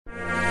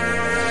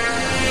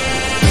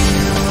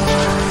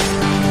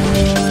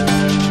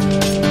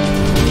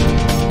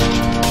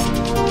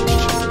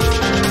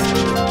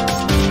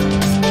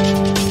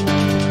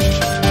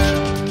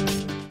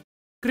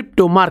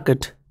crypto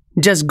market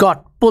just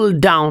got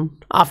pulled down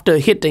after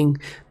hitting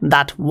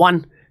that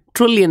 $1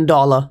 trillion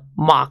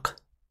mark,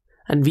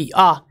 and we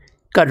are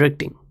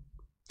correcting.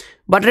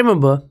 But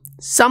remember,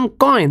 some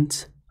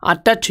coins are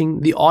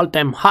touching the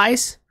all-time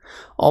highs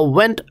or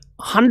went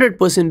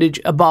 100%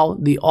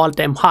 above the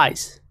all-time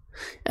highs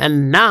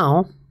and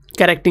now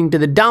correcting to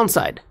the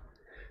downside.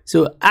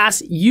 So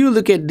as you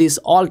look at these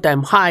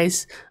all-time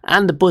highs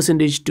and the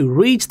percentage to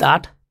reach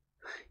that,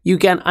 you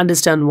can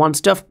understand one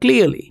stuff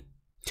clearly.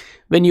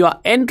 When you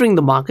are entering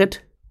the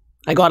market,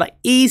 I got an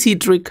easy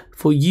trick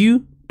for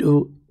you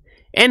to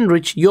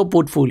enrich your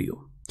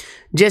portfolio.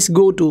 Just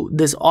go to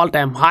this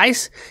all-time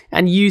highs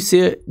and you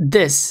see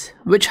this,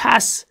 which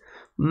has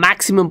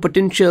maximum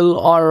potential,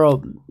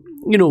 or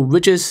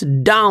which is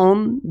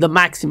down the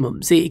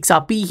maximum. Say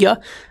XRP here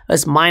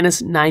is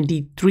minus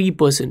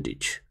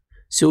 93%.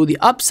 So the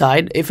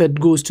upside, if it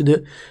goes to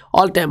the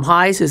all-time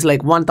highs, is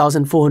like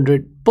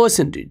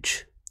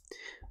 1400%.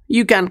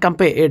 You can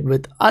compare it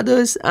with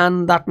others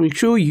and that will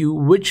show you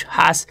which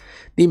has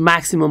the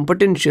maximum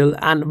potential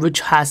and which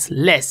has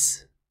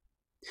less.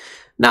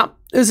 Now,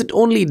 is it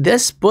only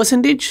this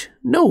percentage?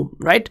 No,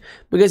 right?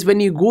 Because when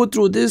you go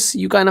through this,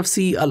 you kind of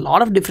see a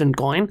lot of different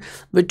coin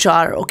which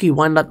are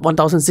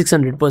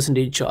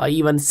 1600% or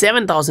even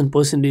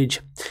 7000%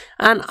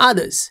 and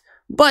others.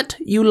 But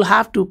you'll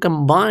have to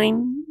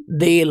combine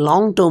the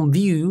long-term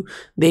view,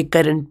 the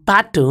current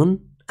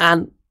pattern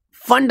and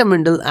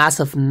fundamental as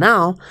of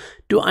now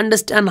to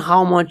understand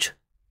how much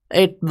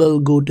it will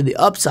go to the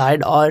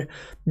upside, or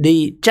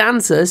the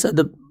chances or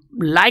the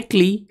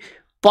likely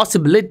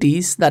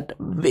possibilities that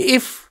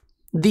if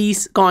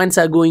these coins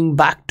are going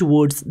back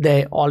towards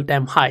their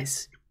all-time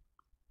highs.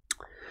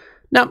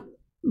 Now,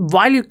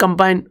 while you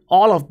combine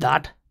all of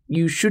that,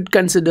 you should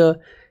consider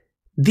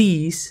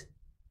these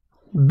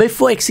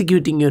before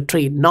executing your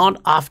trade, not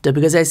after,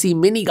 because I see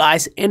many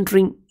guys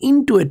entering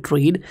into a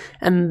trade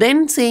and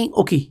then saying,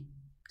 okay,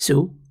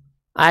 so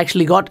I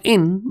actually got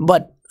in,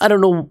 but I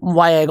don't know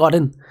why I got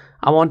in.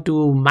 I want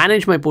to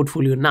manage my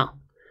portfolio now.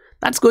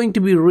 That's going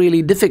to be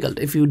really difficult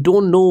if you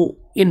don't know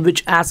in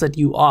which asset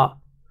you are.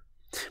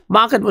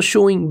 Market was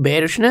showing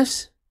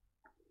bearishness,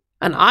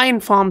 and I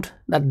informed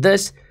that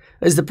this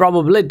is the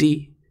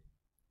probability,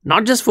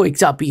 not just for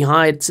XRP,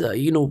 it's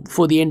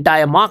for the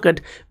entire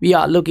market. We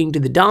are looking to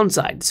the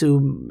downside,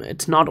 so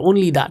it's not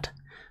only that,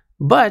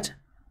 but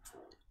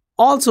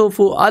also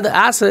for other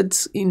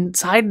assets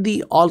inside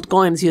the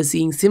altcoins. You're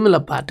seeing similar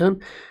pattern,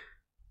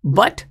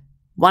 but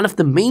one of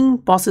the main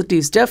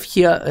positive stuff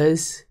here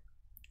is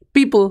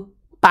people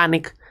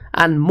panic,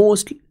 and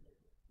most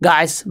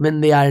guys,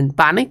 when they are in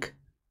panic,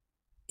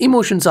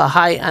 emotions are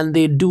high and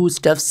they do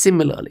stuff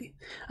similarly,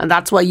 and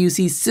that's why you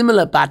see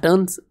similar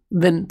patterns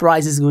when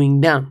price is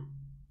going down.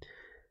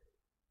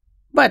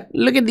 But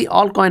look at the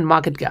altcoin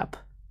market cap.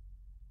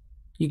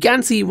 You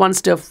can see one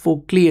stuff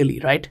for clearly,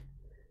 right?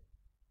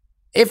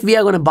 If we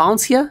are going to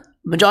bounce here,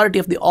 majority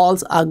of the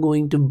alts are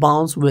going to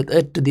bounce with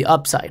it to the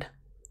upside.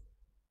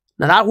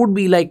 Now that would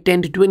be like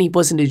 10 to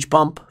 20%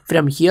 bump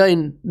from here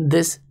in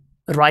this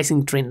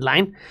rising trend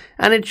line,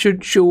 and it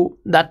should show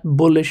that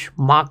bullish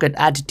market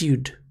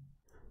attitude.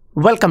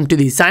 Welcome to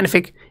the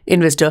Scientific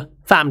Investor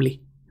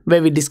family,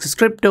 where we discuss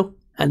crypto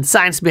and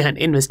science behind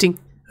investing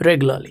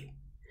regularly.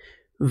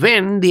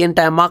 When the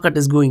entire market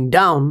is going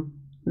down,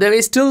 there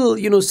is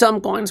still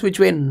some coins which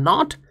were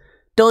not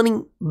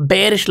turning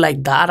bearish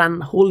like that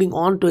and holding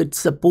on to its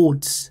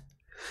supports.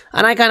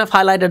 And I kind of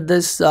highlighted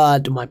this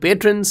to my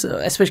patrons,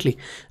 especially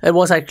it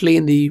was actually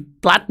in the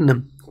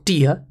platinum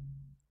tier.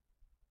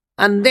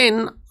 And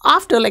then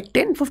after like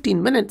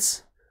 10-15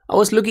 minutes, I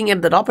was looking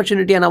at that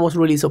opportunity and I was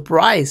really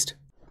surprised,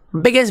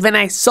 because when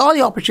I saw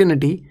the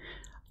opportunity,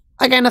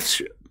 I kind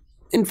of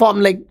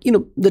informed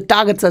the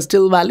targets are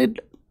still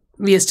valid.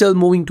 We are still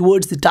moving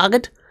towards the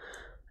target.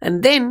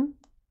 And then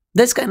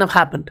this kind of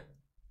happened.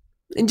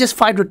 In just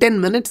 5 to 10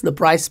 minutes, the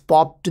price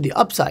popped to the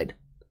upside.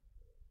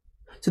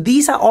 So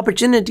these are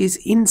opportunities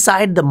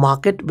inside the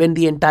market when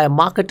the entire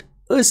market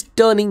is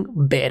turning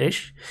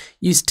bearish.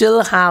 You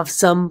still have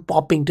some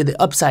popping to the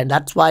upside.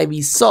 That's why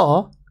we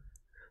saw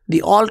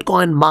the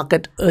altcoin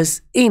market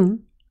is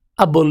in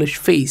a bullish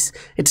phase.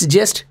 It's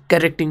just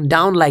correcting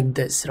down like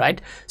this,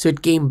 right? So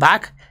it came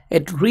back,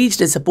 it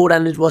reached a support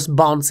and it was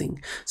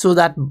bouncing. So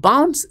that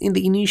bounce in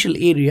the initial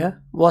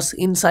area was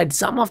inside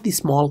some of the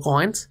small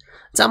coins,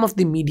 some of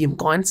the medium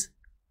coins.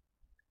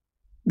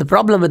 The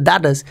problem with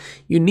that is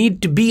you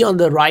need to be on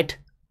the right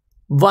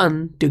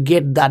one to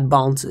get that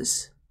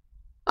bounces.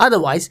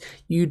 Otherwise,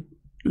 you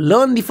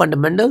learn the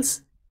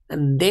fundamentals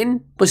and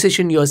then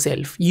position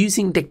yourself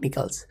using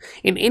technicals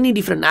in any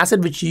different asset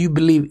which you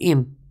believe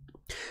in.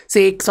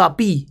 Say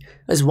XRP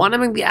is one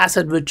among the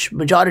asset which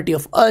majority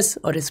of us,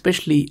 or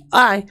especially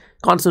I,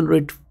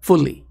 concentrate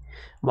fully.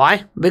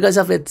 Why? Because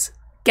of its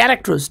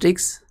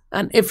characteristics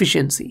and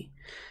efficiency.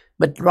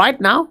 But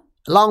right now,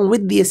 along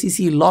with the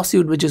SEC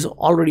lawsuit which is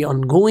already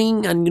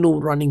ongoing and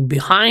running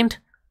behind,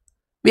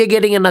 we are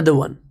getting another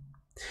one.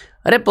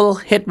 Ripple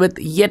hit with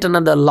yet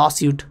another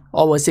lawsuit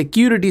or a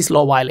securities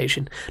law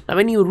violation. Now,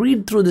 when you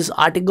read through this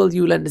article,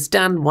 you will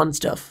understand one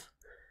stuff.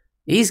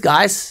 These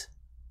guys,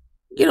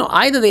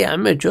 either they are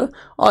amateur,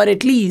 or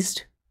at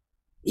least,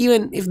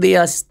 even if they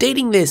are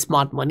stating they're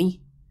smart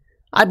money,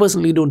 I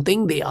personally don't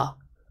think they are.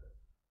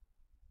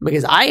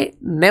 Because I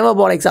never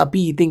bought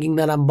XRP thinking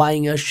that I'm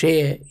buying a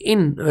share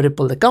in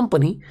Ripple, the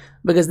company,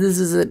 because this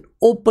is an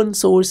open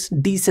source,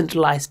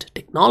 decentralized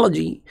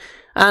technology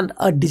and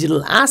a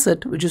digital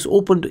asset which is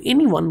open to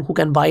anyone who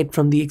can buy it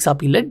from the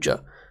XRP ledger.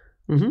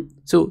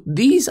 So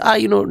these are,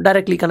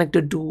 directly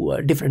connected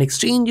to different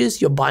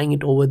exchanges. You're buying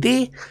it over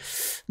there.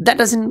 That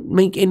doesn't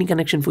make any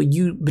connection for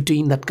you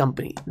between that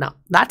company. Now,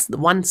 that's the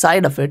one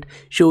side of it,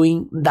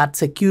 showing that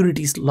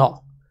securities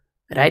law,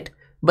 right?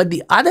 But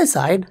the other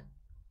side,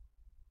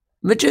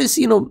 which is,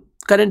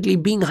 currently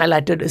being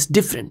highlighted, is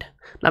different.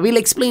 Now, we'll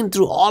explain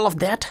through all of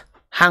that.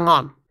 Hang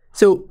on.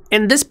 So,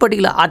 in this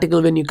particular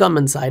article, when you come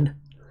inside,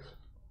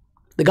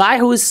 the guy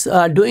who is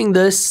doing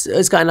this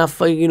is kind of,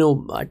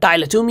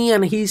 Tyler Toomey,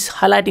 and he's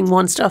highlighting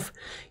one stuff.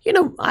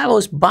 I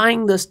was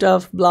buying the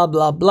stuff, blah,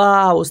 blah,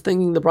 blah. I was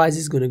thinking the price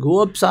is going to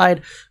go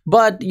upside.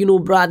 But,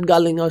 Brad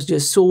Garlinghouse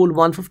just sold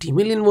 150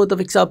 million worth of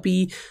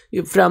XRP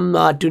from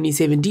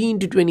 2017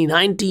 to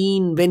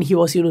 2019 when he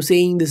was,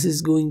 saying this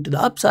is going to the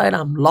upside.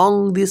 I'm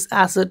long this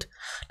asset.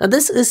 Now,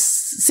 this is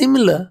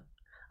similar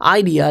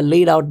idea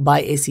laid out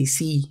by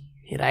SEC,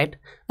 right?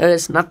 There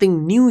is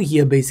nothing new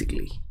here,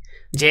 basically.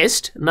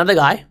 Just another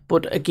guy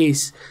put a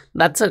case.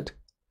 That's it.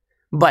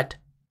 But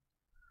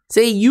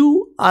say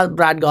you are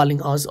Brad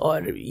Garlinghouse, or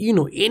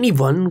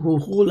anyone who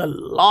hold a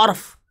lot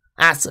of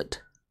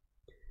asset.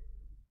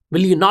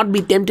 Will you not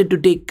be tempted to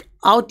take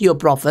out your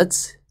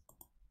profits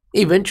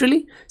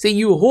eventually? Say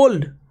you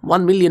hold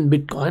 1 million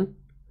Bitcoin.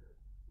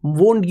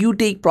 Won't you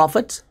take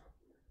profits?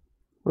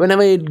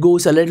 Whenever it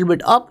goes a little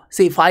bit up,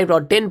 say 5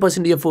 or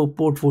 10% of your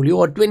portfolio,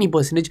 or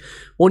 20%,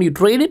 won't you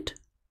trade it?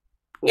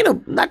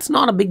 That's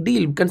not a big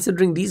deal,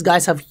 considering these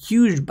guys have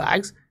huge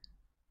bags.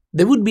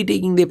 They would be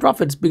taking their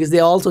profits because they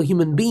are also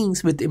human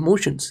beings with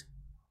emotions.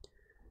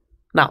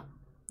 Now,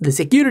 the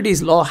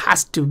securities law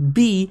has to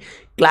be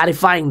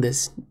clarifying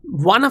this.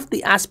 One of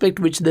the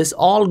aspects which this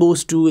all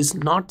goes to is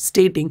not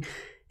stating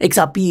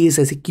XRP is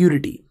a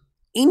security.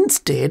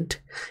 Instead,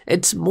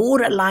 it's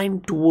more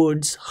aligned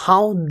towards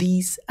how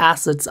these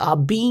assets are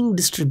being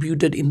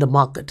distributed in the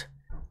market.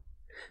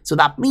 So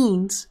that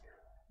means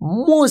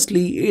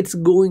mostly it's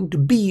going to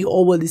be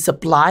over the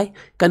supply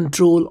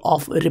control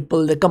of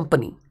Ripple, the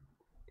company.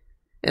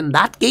 In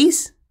that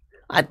case,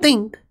 I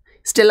think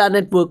Stellar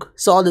Network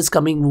saw this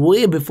coming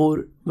way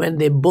before when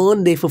they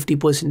burned their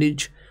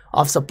 50%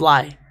 of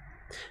supply.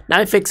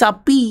 Now, if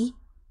XRP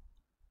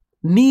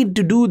need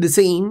to do the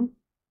same,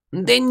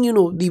 then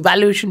the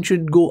valuation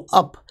should go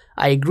up.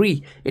 I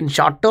agree. In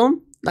short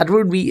term, that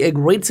would be a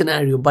great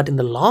scenario. But in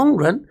the long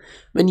run,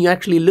 when you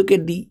actually look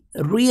at the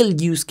real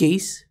use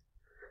case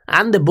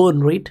and the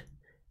burn rate,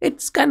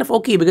 it's kind of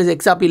okay, because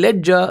XRP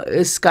ledger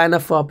is kind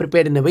of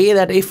prepared in a way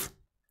that if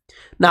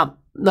now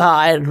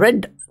I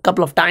read a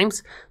couple of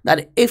times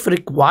that if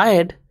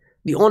required,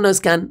 the owners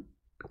can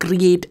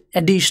create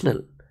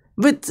additional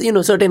with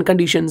certain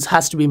conditions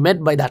has to be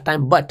met by that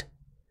time. But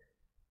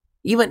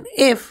even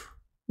if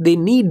they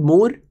need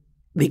more,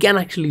 they can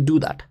actually do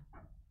that.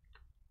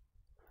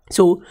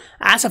 So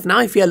as of now,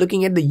 if we are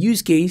looking at the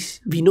use case,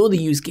 we know the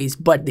use case,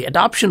 but the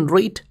adoption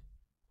rate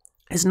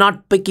is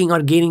not picking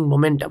or gaining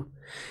momentum.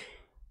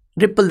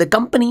 Ripple, the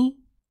company,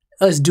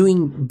 is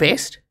doing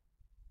best.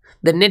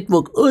 The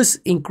network is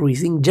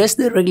increasing, just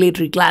the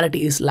regulatory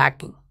clarity is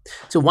lacking.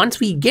 So once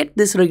we get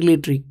this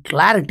regulatory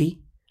clarity,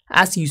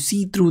 as you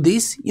see through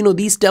this,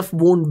 these stuff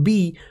won't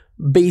be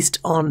based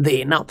on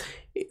there. Now,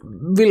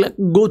 we'll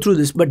go through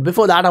this, but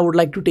before that, I would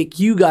like to take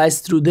you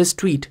guys through this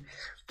tweet.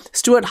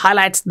 Stuart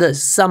highlights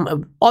this,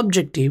 some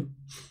objective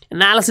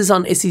analysis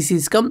on SEC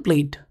is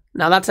complete.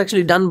 Now, that's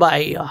actually done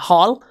by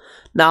Hall.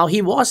 Now,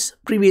 he was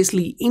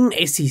previously in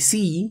SEC,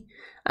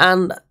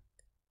 and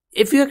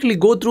if you actually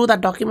go through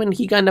that document,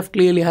 he kind of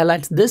clearly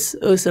highlights this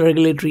is a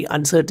regulatory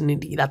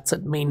uncertainty. That's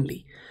it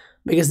mainly,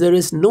 because there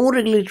is no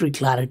regulatory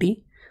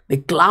clarity. The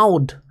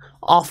cloud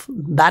of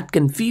that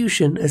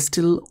confusion is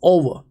still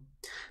over.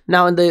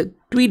 Now, in the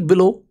tweet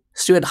below,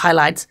 Stuart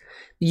highlights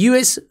the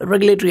US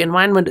regulatory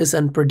environment is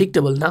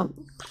unpredictable. Now,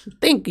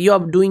 think you're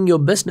doing your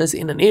business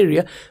in an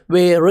area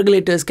where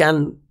regulators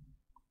can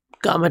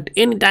come at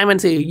any time and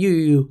say,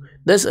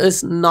 this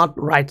is not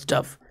right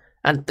stuff.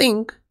 And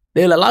think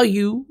they'll allow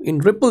you, in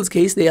Ripple's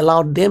case, they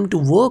allowed them to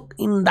work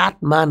in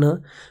that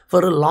manner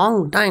for a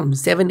long time,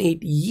 7-8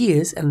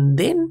 years, and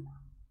then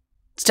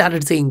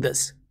started saying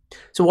this.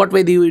 So what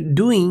were they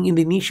doing in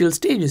the initial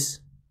stages?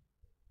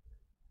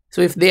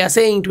 So if they are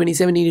saying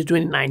 2017 to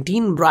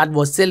 2019, Brad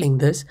was selling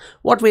this,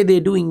 what were they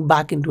doing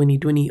back in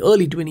 2020,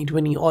 early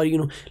 2020, or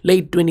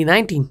late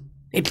 2019?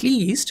 At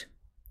least,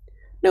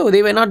 no,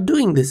 they were not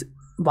doing this.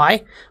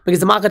 Why? Because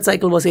the market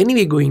cycle was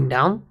anyway going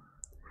down.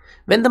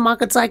 When the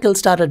market cycle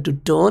started to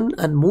turn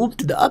and move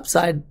to the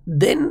upside,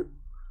 then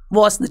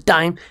was the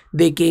time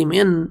they came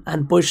in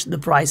and pushed the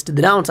price to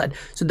the downside.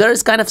 So there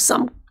is kind of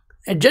some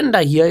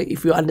agenda here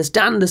if you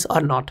understand this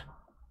or not.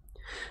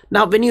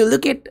 Now, when you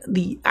look at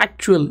the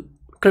actual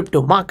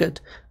crypto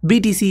market,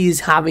 BTC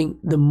is having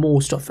the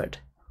most of it.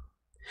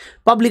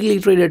 Publicly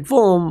traded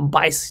firm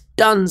buys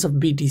tons of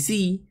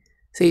BTC,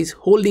 says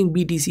holding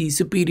BTC is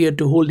superior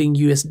to holding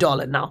US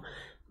dollar. Now,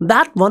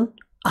 that one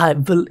I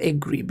will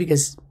agree,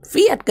 because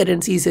fiat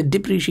currency is a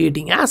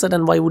depreciating asset,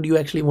 and why would you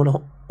actually want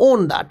to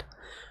own that?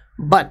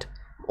 But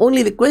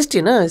only the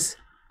question is,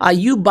 are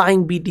you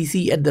buying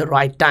BTC at the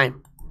right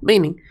time?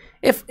 Meaning,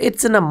 if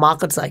it's in a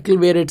market cycle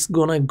where it's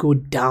gonna go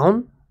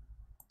down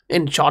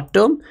in short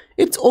term,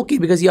 it's okay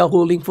because you are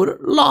holding for a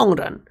long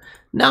run.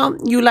 Now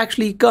you'll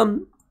actually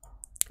come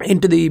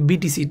into the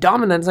BTC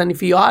dominance, and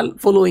if you are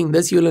following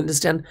this, you'll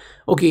understand,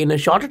 okay, in a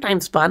shorter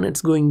time span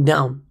it's going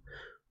down.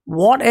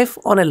 What if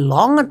on a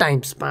longer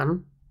time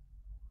span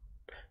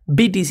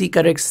BTC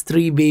corrects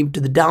 3-wave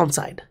to the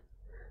downside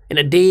in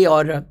a day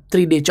or a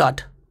 3-day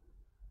chart?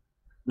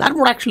 That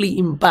would actually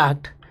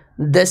impact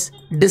this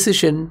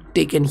decision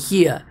taken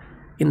here.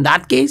 In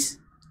that case,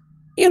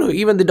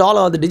 even the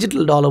dollar or the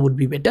digital dollar would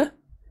be better.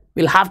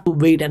 We'll have to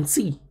wait and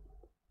see.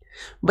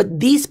 But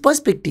these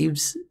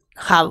perspectives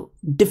have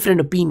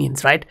different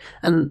opinions, right?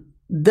 And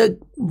the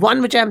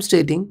one which I'm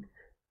stating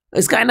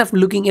is kind of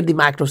looking at the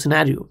macro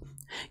scenario.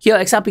 Here,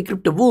 XRP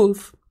Crypto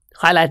Wolf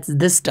highlights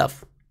this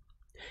stuff.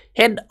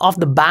 Head of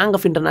the Bank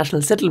of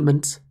International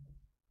Settlements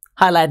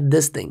highlight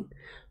this thing.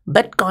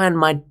 Bitcoin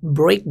might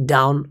break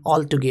down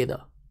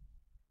altogether.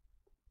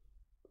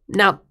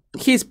 Now,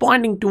 he's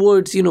pointing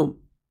towards,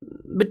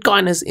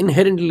 Bitcoin is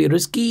inherently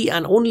risky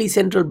and only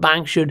central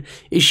banks should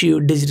issue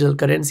digital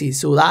currencies.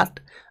 So that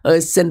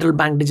is central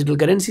bank digital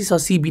currencies or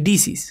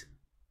CBDCs.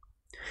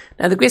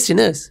 Now the question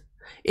is,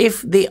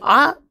 if they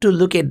are to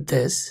look at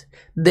this,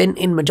 then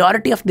in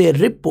majority of their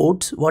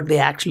reports, what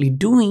they're actually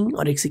doing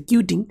or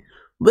executing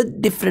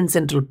with different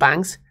central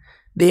banks,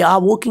 they are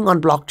working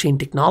on blockchain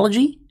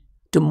technology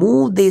to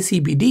move their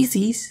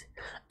CBDCs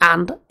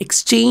and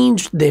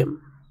exchange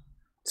them.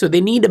 So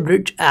they need a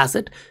bridge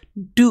asset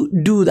to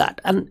do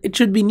that, and it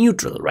should be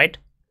neutral, right?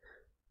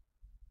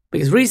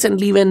 Because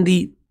recently when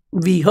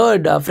we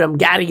heard from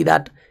Gary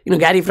that,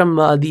 Gary from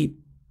the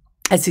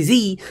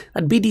SEC,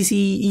 that BTC,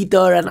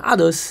 Ether and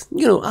others,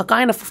 are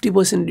kind of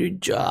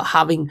 50%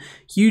 having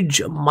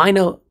huge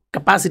minor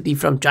capacity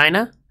from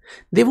China,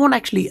 they won't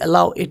actually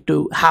allow it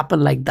to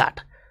happen like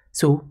that.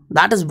 So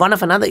that is one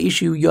of another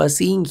issue you are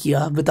seeing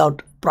here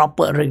without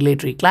proper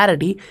regulatory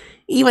clarity,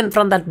 even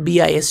from that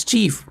BIS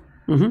chief.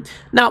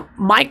 Now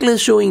Michael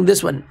is showing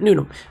this one,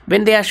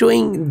 when they are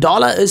showing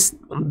dollar is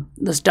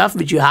the stuff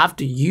which you have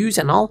to use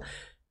and all,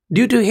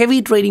 due to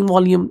heavy trading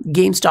volume,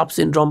 GameStop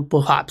syndrome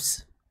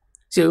perhaps.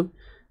 So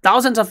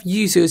thousands of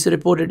users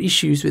reported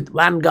issues with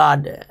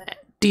Vanguard,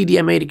 TD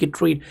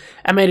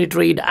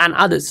Ameritrade and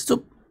others.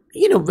 So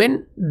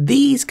when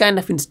these kind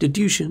of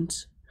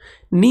institutions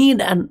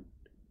need an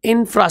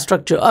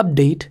infrastructure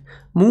update,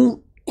 move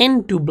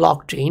into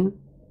blockchain,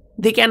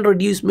 they can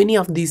reduce many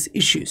of these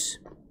issues.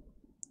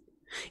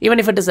 Even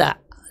if it is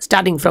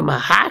starting from a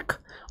hack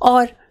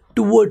or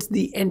towards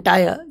the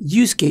entire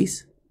use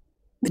case,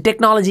 the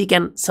technology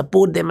can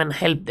support them and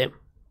help them.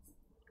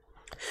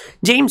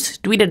 James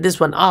tweeted this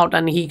one out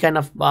and he kind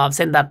of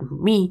sent that to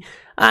me,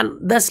 and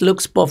this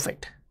looks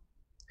perfect.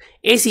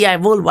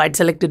 ACI Worldwide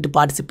selected to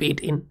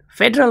participate in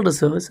Federal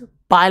Reserve's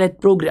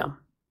pilot program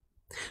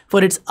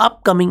for its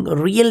upcoming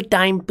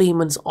real-time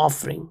payments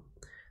offering,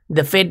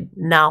 the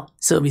FedNow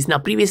service. Now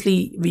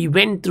previously we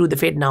went through the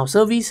FedNow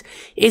service,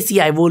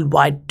 ACI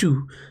Worldwide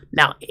too.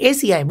 Now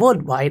ACI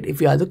Worldwide,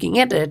 if you are looking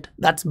at it,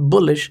 that's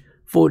bullish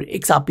for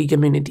XRP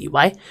community.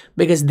 Why?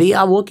 Because they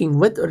are working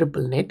with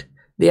RippleNet,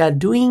 they are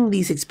doing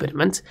these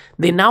experiments,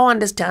 they now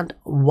understand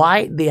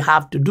why they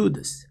have to do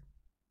this.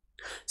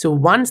 So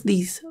once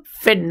these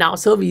FedNow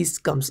service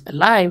comes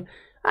alive,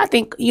 I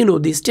think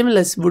the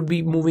stimulus would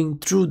be moving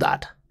through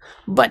that.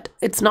 But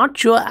it's not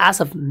sure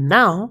as of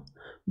now,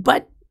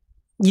 but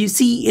you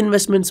see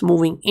investments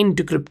moving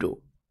into crypto.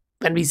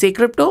 When we say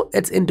crypto,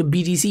 it's into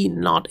BTC,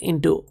 not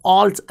into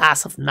alts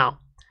as of now.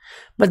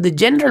 But the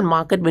general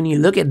market, when you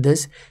look at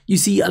this, you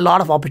see a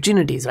lot of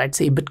opportunities, right?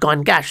 Say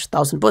Bitcoin Cash,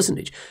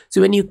 1000%. So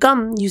when you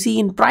come, you see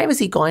in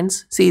privacy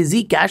coins, say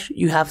Zcash,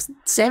 you have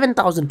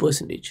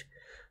 7000%.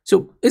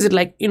 So is it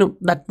like,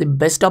 that's the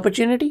best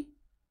opportunity?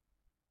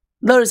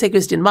 There is a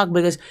question mark,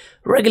 because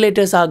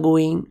regulators are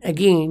going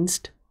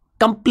against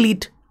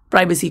complete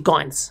privacy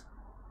coins.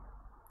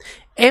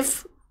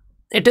 If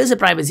it is a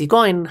privacy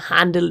coin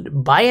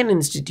handled by an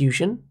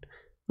institution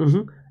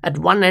at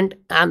one end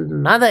and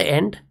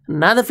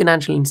another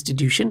financial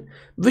institution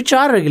which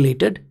are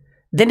regulated,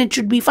 then it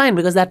should be fine,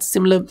 because that's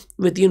similar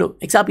with,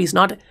 XRP is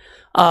not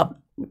a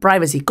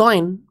privacy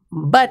coin,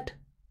 but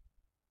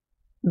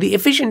the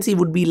efficiency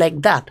would be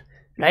like that,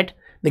 right?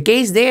 The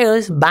case there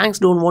is banks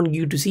don't want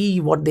you to see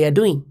what they are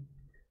doing.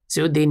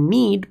 So they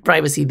need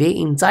privacy there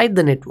inside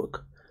the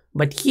network.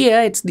 But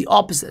here it's the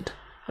opposite,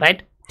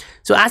 right?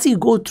 So as you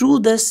go through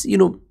this,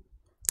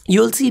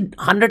 you'll see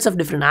hundreds of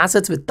different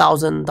assets with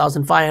 1000,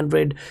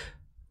 1500,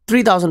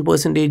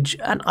 3000%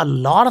 and a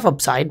lot of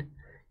upside.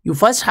 you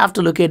first have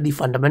to look at the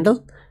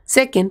fundamental.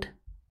 Second,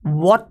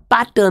 what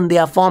pattern they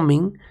are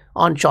forming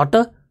on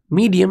shorter,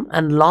 medium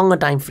and longer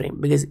time frame,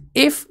 because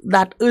if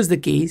that is the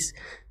case,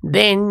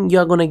 then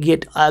you're going to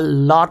get a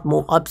lot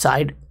more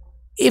upside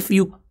if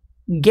you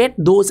get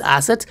those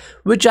assets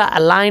which are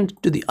aligned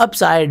to the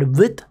upside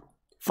with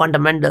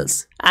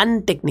fundamentals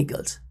and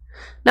technicals.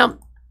 Now,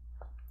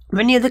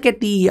 when you look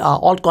at the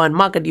altcoin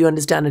market, you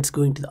understand it's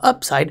going to the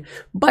upside,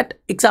 but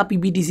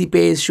XRP BTC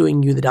pay is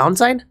showing you the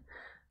downside.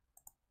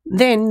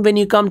 Then when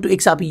you come to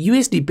XRP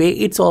USD pay,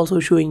 it's also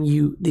showing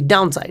you the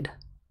downside.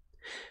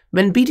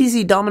 When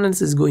BTC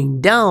dominance is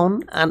going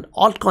down and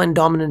altcoin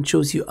dominance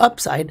shows you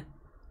upside,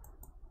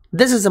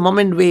 this is a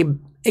moment where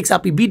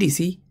XRP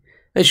BTC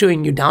is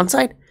showing you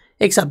downside,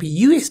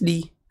 XRP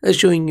USD is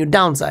showing you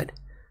downside.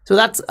 So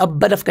that's a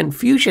bit of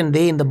confusion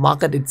there in the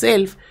market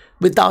itself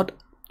without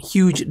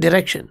huge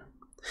direction.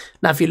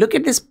 Now, if you look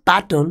at this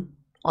pattern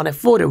on a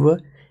 4-hour,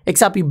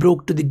 XRP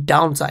broke to the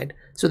downside.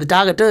 So the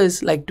target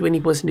is like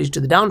 20% to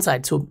the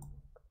downside. So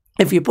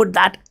if you put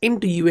that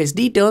into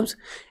USD terms,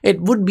 it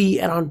would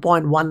be around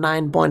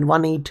 0.19,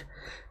 0.18.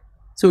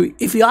 So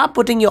if you are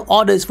putting your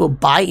orders for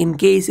buy in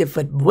case if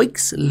it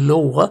wicks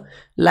lower,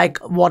 like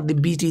what the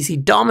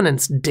BTC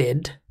dominance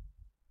did,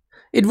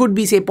 it would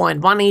be say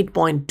 0.18,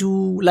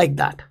 0.2, like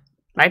that,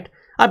 right?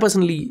 I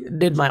personally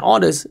did my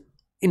orders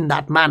in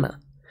that manner.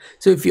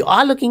 So if you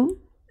are looking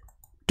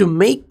to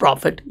make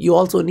profit, you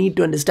also need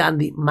to understand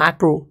the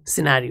macro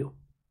scenario.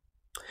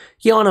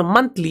 Here on a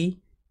monthly,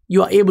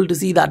 you are able to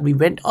see that we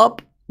went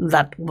up.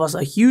 That was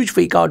a huge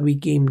fake out. We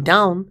came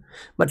down.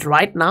 But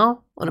right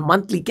now, on a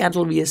monthly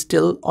candle, we are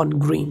still on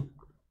green.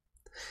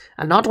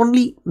 And not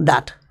only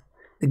that,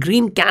 the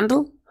green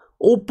candle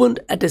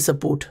opened at a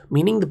support,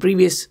 meaning the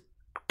previous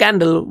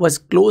candle was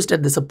closed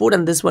at the support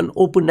and this one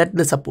opened at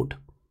the support.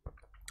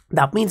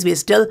 That means we are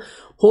still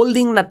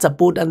holding that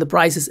support and the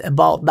price is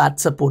above that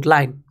support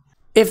line.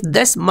 If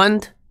this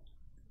month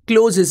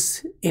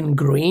closes in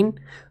green,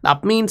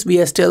 that means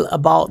we are still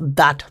above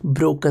that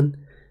broken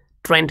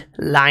trend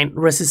line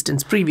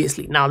resistance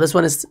previously. Now this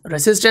one is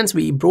resistance,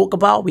 we broke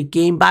above, we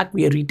came back,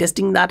 we are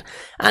retesting that,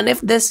 and if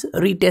this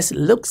retest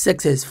looks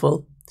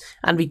successful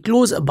and we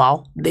close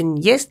above, then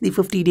yes, the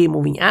 50-day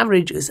moving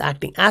average is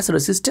acting as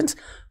resistance,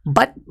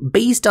 but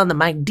based on the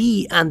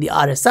MACD and the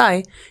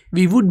RSI,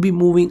 we would be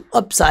moving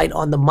upside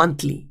on the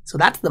monthly. So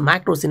that's the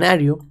macro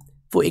scenario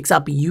for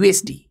XRP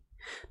USD.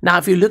 Now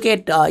if you look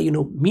at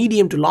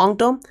medium to long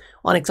term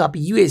on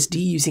XRP USD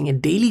using a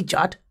daily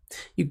chart,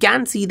 you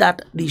can see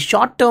that the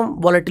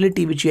short-term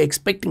volatility which you're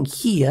expecting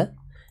here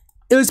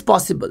is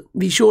possible.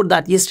 We showed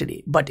that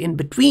yesterday, but in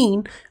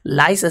between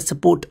lies a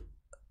support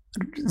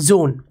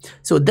zone.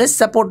 So this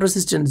support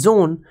resistance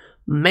zone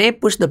may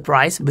push the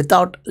price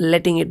without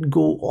letting it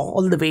go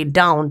all the way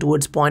down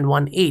towards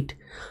 0.18.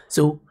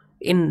 So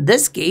in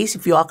this case,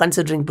 if you are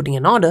considering putting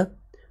an order,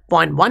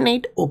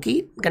 0.18,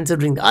 okay,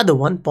 considering the other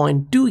one,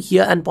 0.2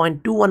 here and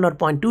 0.21 or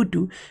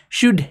 0.22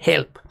 should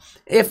help.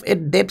 If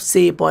it dips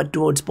say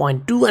towards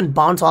 0.2 and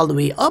bounce all the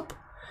way up,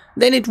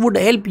 then it would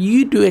help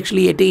you to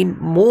actually attain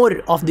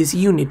more of these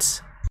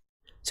units.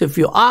 So if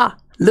you are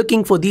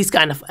looking for these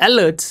kind of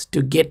alerts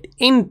to get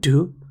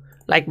into,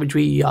 like which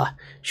we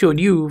showed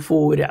you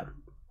for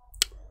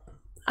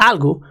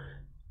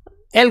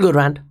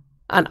Algorand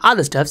and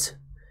other stuffs,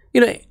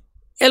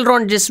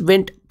 Elrond just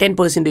went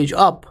 10%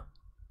 up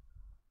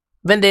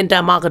when the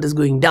entire market is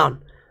going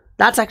down.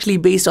 That's actually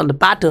based on the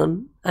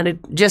pattern and it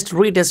just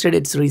retested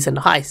its recent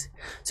highs.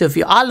 So if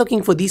you are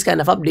looking for these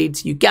kind of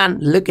updates, you can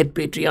look at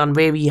Patreon,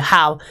 where we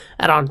have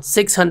around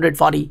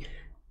 640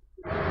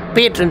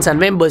 patrons and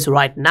members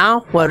right now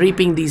who are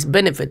reaping these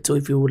benefits. So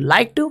if you would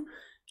like to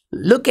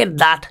look at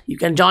that, you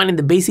can join in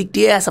the basic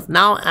tier as of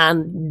now,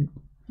 and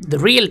the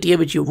real tier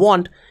which you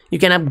want, you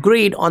can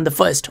upgrade on the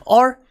 1st,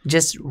 or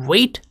just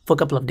wait for a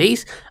couple of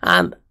days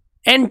and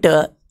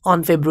enter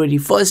on February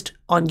 1st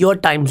on your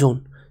time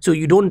zone, so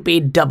you don't pay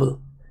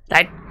double,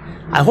 right?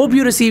 I hope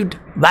you received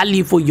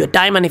value for your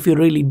time, and if you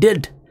really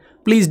did,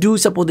 please do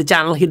support the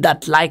channel, hit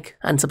that like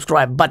and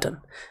subscribe button.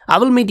 I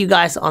will meet you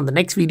guys on the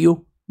next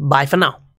video. Bye for now.